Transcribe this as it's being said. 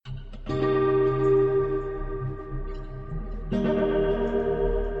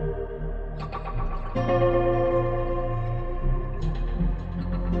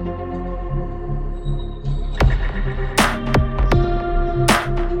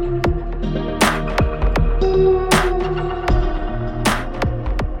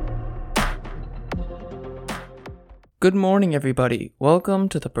Good morning, everybody. Welcome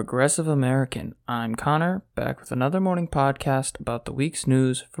to the Progressive American. I'm Connor, back with another morning podcast about the week's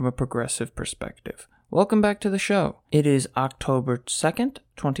news from a progressive perspective. Welcome back to the show. It is October 2nd,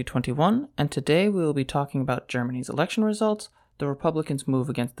 2021, and today we will be talking about Germany's election results, the Republicans' move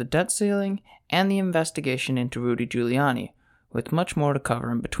against the debt ceiling, and the investigation into Rudy Giuliani, with much more to cover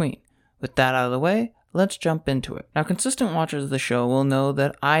in between. With that out of the way, let's jump into it. Now, consistent watchers of the show will know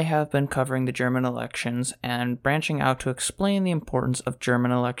that I have been covering the German elections and branching out to explain the importance of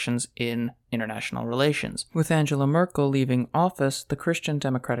German elections in international relations. With Angela Merkel leaving office, the Christian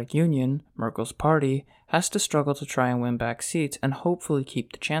Democratic Union, Merkel's party, has to struggle to try and win back seats and hopefully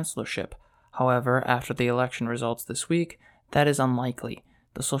keep the chancellorship. However, after the election results this week, that is unlikely.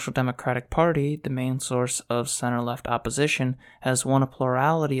 The Social Democratic Party, the main source of center-left opposition, has won a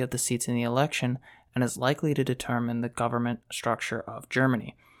plurality of the seats in the election and is likely to determine the government structure of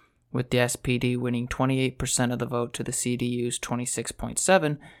Germany. With the SPD winning 28% of the vote to the CDU's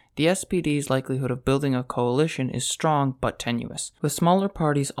 26.7%, the SPD's likelihood of building a coalition is strong but tenuous. With smaller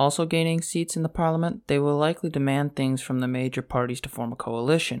parties also gaining seats in the parliament, they will likely demand things from the major parties to form a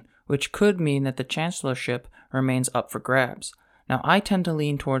coalition, which could mean that the chancellorship remains up for grabs. Now, I tend to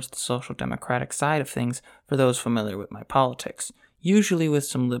lean towards the social democratic side of things for those familiar with my politics, usually with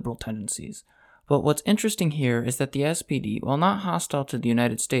some liberal tendencies. But what's interesting here is that the SPD, while not hostile to the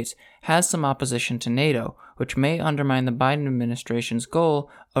United States, has some opposition to NATO, which may undermine the Biden administration's goal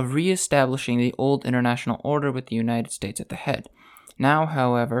of re-establishing the old international order with the United States at the head. Now,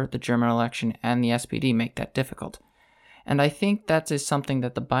 however, the German election and the SPD make that difficult. And I think that is something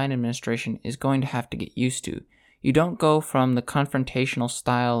that the Biden administration is going to have to get used to. You don't go from the confrontational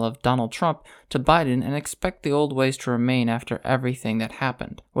style of Donald Trump to Biden and expect the old ways to remain after everything that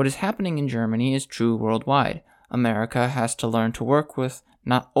happened. What is happening in Germany is true worldwide. America has to learn to work with,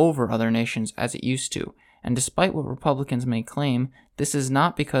 not over other nations as it used to. And despite what Republicans may claim, this is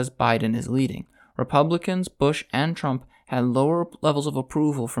not because Biden is leading. Republicans, Bush, and Trump had lower levels of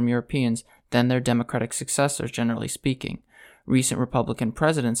approval from Europeans than their Democratic successors, generally speaking. Recent Republican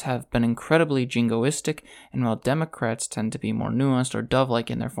presidents have been incredibly jingoistic, and while Democrats tend to be more nuanced or dove-like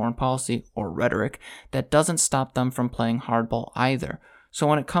in their foreign policy or rhetoric, that doesn't stop them from playing hardball either. So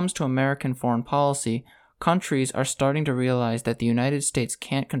when it comes to American foreign policy, countries are starting to realize that the United States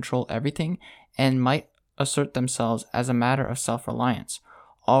can't control everything and might assert themselves as a matter of self-reliance.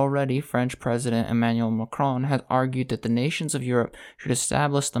 Already, French President Emmanuel Macron has argued that the nations of Europe should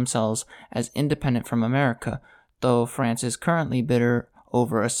establish themselves as independent from America, though France is currently bitter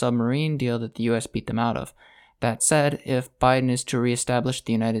over a submarine deal that the U.S. beat them out of. That said, if Biden is to reestablish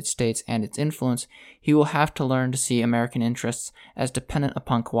the United States and its influence, he will have to learn to see American interests as dependent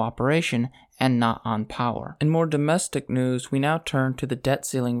upon cooperation and not on power. In more domestic news, we now turn to the debt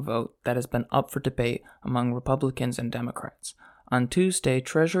ceiling vote that has been up for debate among Republicans and Democrats. On Tuesday,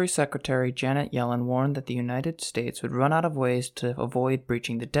 Treasury Secretary Janet Yellen warned that the United States would run out of ways to avoid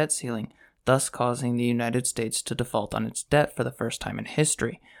breaching the debt ceiling, thus causing the United States to default on its debt for the first time in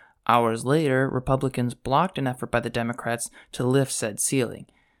history. Hours later, Republicans blocked an effort by the Democrats to lift said ceiling.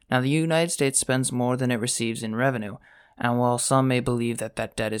 Now, the United States spends more than it receives in revenue, and while some may believe that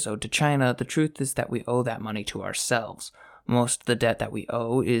that debt is owed to China, the truth is that we owe that money to ourselves. Most of the debt that we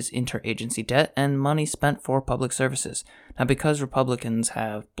owe is interagency debt and money spent for public services. Now, because Republicans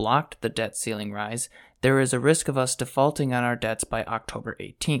have blocked the debt ceiling rise, there is a risk of us defaulting on our debts by October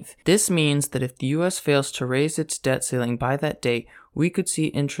 18th. This means that if the U.S. fails to raise its debt ceiling by that date, we could see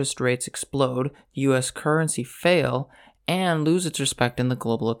interest rates explode, the U.S. currency fail, and lose its respect in the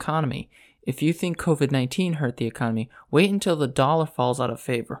global economy. If you think COVID-19 hurt the economy, wait until the dollar falls out of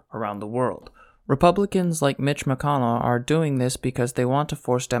favor around the world. Republicans like Mitch McConnell are doing this because they want to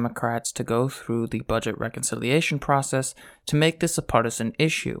force Democrats to go through the budget reconciliation process to make this a partisan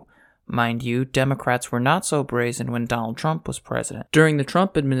issue. Mind you, Democrats were not so brazen when Donald Trump was president. During the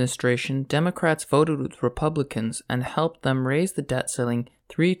Trump administration, Democrats voted with Republicans and helped them raise the debt ceiling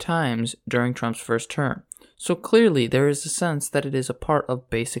 3 times during Trump's first term. So clearly, there is a sense that it is a part of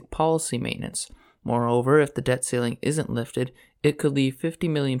basic policy maintenance. Moreover, if the debt ceiling isn't lifted, it could leave 50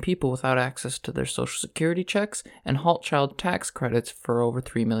 million people without access to their Social Security checks and halt child tax credits for over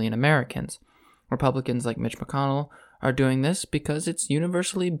 3 million Americans. Republicans like Mitch McConnell are doing this because it's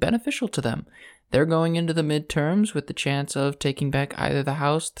universally beneficial to them. They're going into the midterms with the chance of taking back either the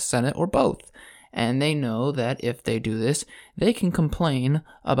House, the Senate, or both. And they know that if they do this, they can complain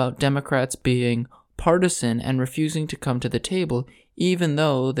about Democrats being partisan and refusing to come to the table, even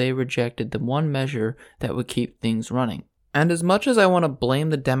though they rejected the one measure that would keep things running. And as much as I want to blame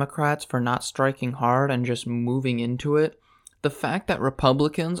the Democrats for not striking hard and just moving into it, The fact that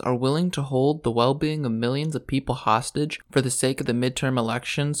Republicans are willing to hold the well-being of millions of people hostage for the sake of the midterm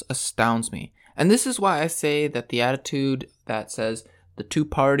elections astounds me. And this is why I say that the attitude that says the two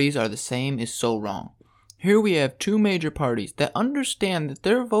parties are the same is so wrong. Here we have two major parties that understand that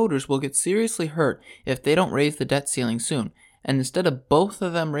their voters will get seriously hurt if they don't raise the debt ceiling soon. And instead of both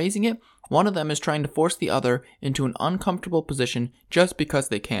of them raising it, one of them is trying to force the other into an uncomfortable position just because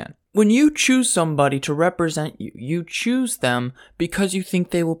they can. When you choose somebody to represent you, you choose them because you think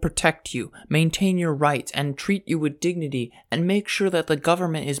they will protect you, maintain your rights, and treat you with dignity, and make sure that the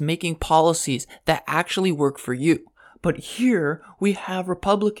government is making policies that actually work for you. But here, we have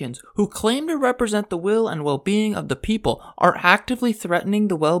Republicans who claim to represent the will and well-being of the people are actively threatening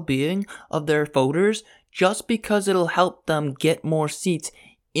the well-being of their voters just because it'll help them get more seats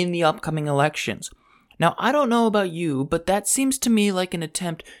in the upcoming elections. Now, I don't know about you, but that seems to me like an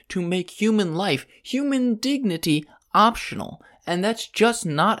attempt to make human life, human dignity, optional. And that's just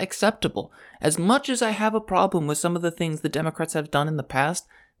not acceptable. As much as I have a problem with some of the things the Democrats have done in the past,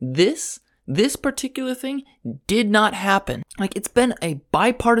 this particular thing did not happen. Like, it's been a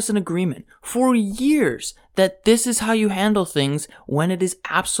bipartisan agreement for years that this is how you handle things when it is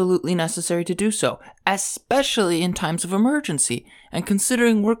absolutely necessary to do so, especially in times of emergency. And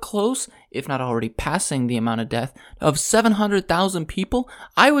considering we're close, if not already passing the amount of death, of 700,000 people,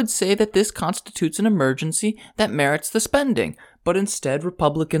 I would say that this constitutes an emergency that merits the spending. But instead,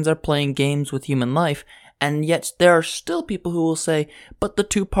 Republicans are playing games with human life, and yet there are still people who will say, but the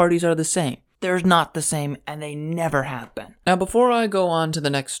two parties are the same. They're not the same, and they never have been. Now, before I go on to the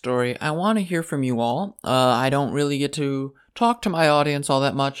next story, I want to hear from you all. I don't really get to talk to my audience all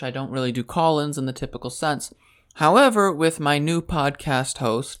that much. I don't really do call-ins in the typical sense. However, with my new podcast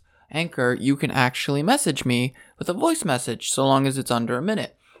host, Anchor, you can actually message me with a voice message, so long as it's under a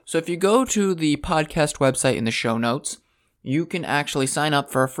minute. So if you go to the podcast website in the show notes, you can actually sign up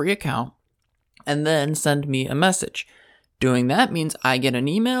for a free account and then send me a message. Doing that means I get an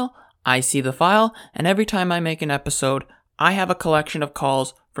email, I see the file, and every time I make an episode, I have a collection of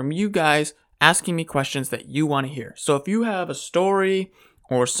calls from you guys asking me questions that you want to hear. So if you have a story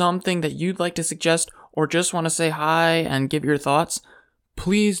or something that you'd like to suggest, or just want to say hi and give your thoughts,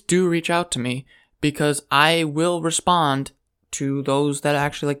 please do reach out to me, because I will respond to those that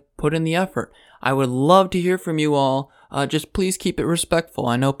actually put in the effort. I would love to hear from you all. Just please keep it respectful.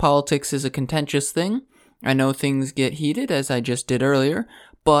 I know politics is a contentious thing. I know things get heated, as I just did earlier.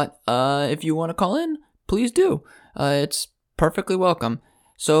 But if you want to call in, please do. It's perfectly welcome.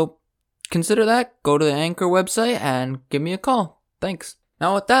 So consider that. Go to the Anchor website and give me a call. Thanks.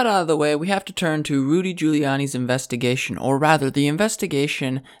 Now, with that out of the way, we have to turn to Rudy Giuliani's investigation, or rather, the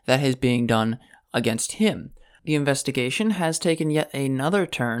investigation that is being done against him. The investigation has taken yet another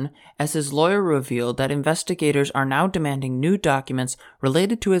turn, as his lawyer revealed that investigators are now demanding new documents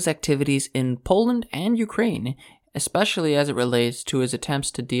related to his activities in Poland and Ukraine, especially as it relates to his attempts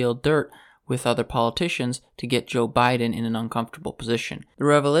to deal dirt with other politicians to get Joe Biden in an uncomfortable position. The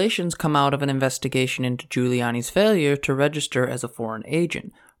revelations come out of an investigation into Giuliani's failure to register as a foreign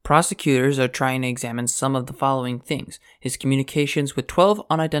agent. Prosecutors are trying to examine some of the following things: his communications with 12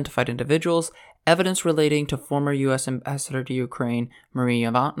 unidentified individuals, evidence relating to former U.S. Ambassador to Ukraine, Marie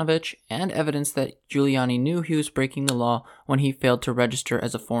Yovanovitch, and evidence that Giuliani knew he was breaking the law when he failed to register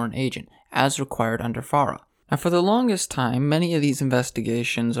as a foreign agent, as required under FARA. Now, for the longest time, many of these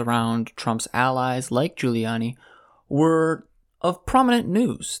investigations around Trump's allies, like Giuliani, were of prominent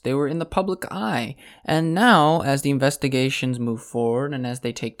news. They were in the public eye. And now, as the investigations move forward and as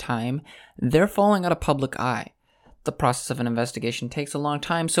they take time, they're falling out of public eye. The process of an investigation takes a long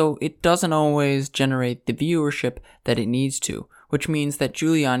time, so it doesn't always generate the viewership that it needs to, which means that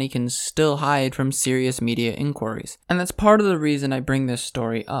Giuliani can still hide from serious media inquiries. And that's part of the reason I bring this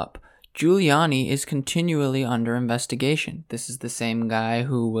story up. Giuliani is continually under investigation. This is the same guy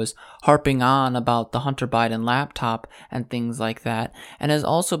who was harping on about the Hunter Biden laptop and things like that, and has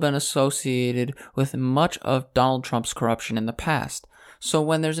also been associated with much of Donald Trump's corruption in the past. So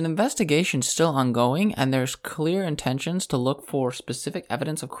when there's an investigation still ongoing and there's clear intentions to look for specific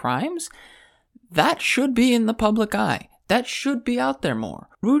evidence of crimes, that should be in the public eye. That should be out there more.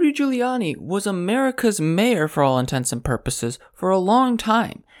 Rudy Giuliani was America's mayor for all intents and purposes for a long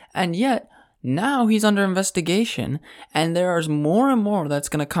time. And yet, now he's under investigation, and there's more and more that's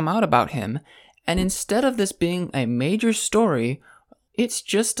going to come out about him. And instead of this being a major story, it's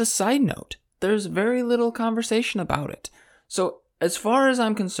just a side note. There's very little conversation about it. So, as far as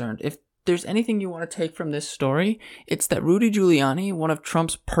I'm concerned, if there's anything you want to take from this story, it's that Rudy Giuliani, one of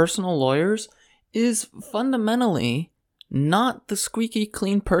Trump's personal lawyers, is fundamentally not the squeaky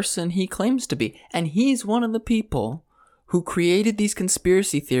clean person he claims to be. And he's one of the people who created these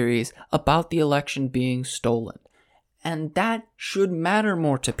conspiracy theories about the election being stolen. And that should matter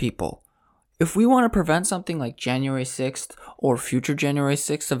more to people. If we want to prevent something like January 6th or future January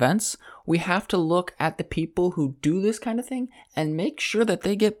 6th events, we have to look at the people who do this kind of thing and make sure that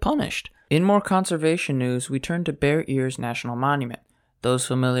they get punished. In more conservation news, we turn to Bear Ears National Monument. Those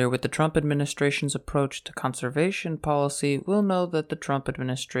familiar with the Trump administration's approach to conservation policy will know that the Trump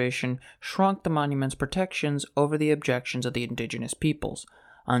administration shrunk the monument's protections over the objections of the indigenous peoples.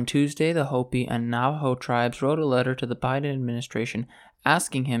 On Tuesday, the Hopi and Navajo tribes wrote a letter to the Biden administration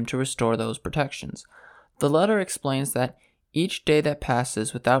asking him to restore those protections. The letter explains that each day that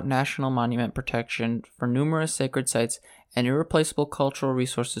passes without national monument protection for numerous sacred sites and irreplaceable cultural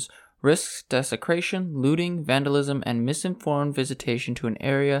resources risks desecration, looting, vandalism, and misinformed visitation to an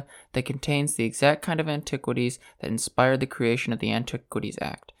area that contains the exact kind of antiquities that inspired the creation of the Antiquities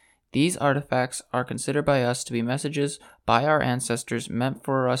Act. These artifacts are considered by us to be messages by our ancestors meant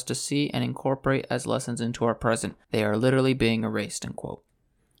for us to see and incorporate as lessons into our present. They are literally being erased, end quote.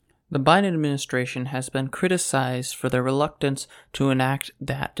 The Biden administration has been criticized for their reluctance to enact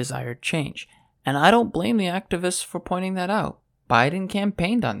that desired change, and I don't blame the activists for pointing that out. Biden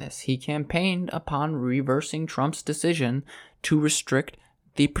campaigned on this. He campaigned upon reversing Trump's decision to restrict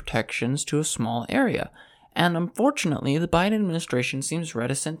the protections to a small area. And unfortunately, the Biden administration seems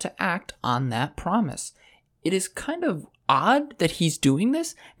reticent to act on that promise. It is kind of odd that he's doing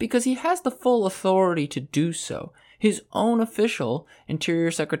this because he has the full authority to do so. His own official,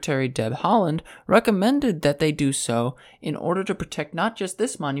 Interior Secretary Deb Haaland, recommended that they do so in order to protect not just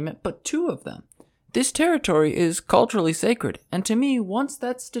this monument, but two of them. This territory is culturally sacred, and to me, once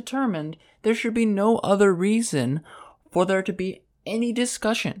that's determined, there should be no other reason for there to be any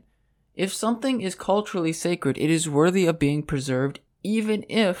discussion. If something is culturally sacred, it is worthy of being preserved, even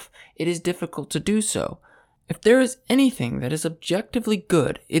if it is difficult to do so. If there is anything that is objectively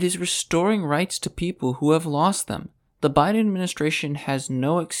good, it is restoring rights to people who have lost them. The Biden administration has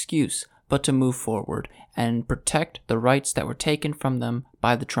no excuse but to move forward and protect the rights that were taken from them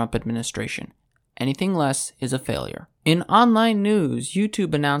by the Trump administration. Anything less is a failure. In online news,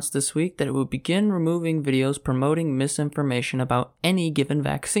 YouTube announced this week that it would begin removing videos promoting misinformation about any given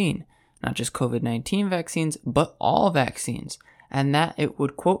vaccine. Not just COVID-19 vaccines, but all vaccines. And that it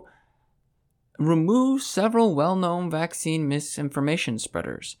would, quote, remove several well-known vaccine misinformation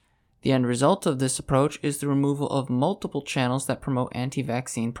spreaders. The end result of this approach is the removal of multiple channels that promote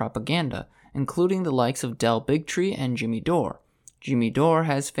anti-vaccine propaganda, including the likes of Del Bigtree and Jimmy Dore. Jimmy Dore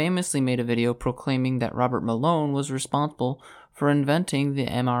has famously made a video proclaiming that Robert Malone was responsible for inventing the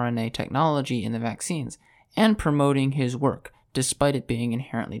mRNA technology in the vaccines, and promoting his work, despite it being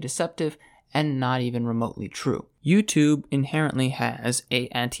inherently deceptive and not even remotely true. YouTube inherently has an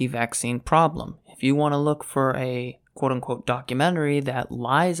anti-vaccine problem. If you want to look for a quote-unquote documentary that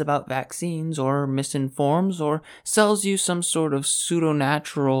lies about vaccines or misinforms or sells you some sort of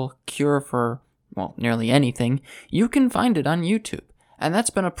pseudo-natural cure for, well, nearly anything, you can find it on YouTube. And that's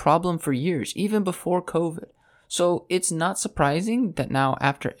been a problem for years, even before COVID. So it's not surprising that now,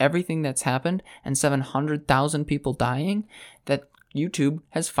 after everything that's happened and 700,000 people dying, that YouTube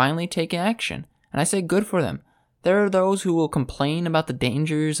has finally taken action. And I say good for them. There are those who will complain about the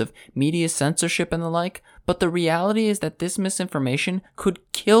dangers of media censorship and the like, but the reality is that this misinformation could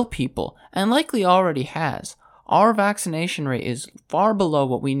kill people, and likely already has. Our vaccination rate is far below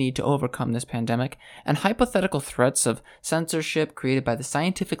what we need to overcome this pandemic, and hypothetical threats of censorship created by the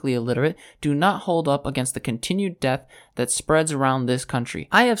scientifically illiterate do not hold up against the continued death that spreads around this country.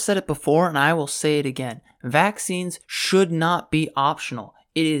 I have said it before, and I will say it again. Vaccines should not be optional.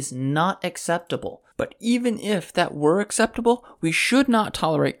 It is not acceptable. But even if that were acceptable, we should not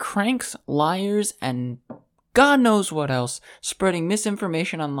tolerate cranks, liars, and God knows what else spreading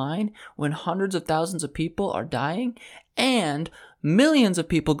misinformation online when hundreds of thousands of people are dying and millions of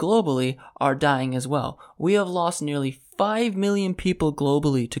people globally are dying as well. We have lost nearly 5 million people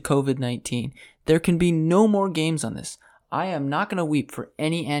globally to COVID-19. There can be no more games on this. I am not going to weep for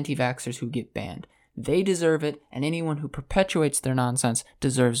any anti-vaxxers who get banned. They deserve it, and anyone who perpetuates their nonsense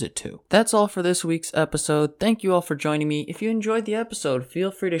deserves it too. That's all for this week's episode. Thank you all for joining me. If you enjoyed the episode, feel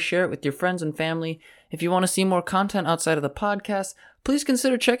free to share it with your friends and family. If you want to see more content outside of the podcast, please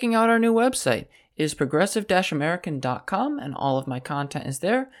consider checking out our new website. It is progressive-american.com, and all of my content is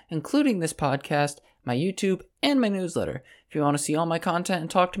there, including this podcast, my YouTube, and my newsletter. If you want to see all my content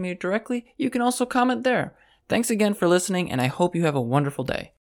and talk to me directly, you can also comment there. Thanks again for listening, and I hope you have a wonderful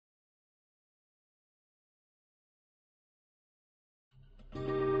day.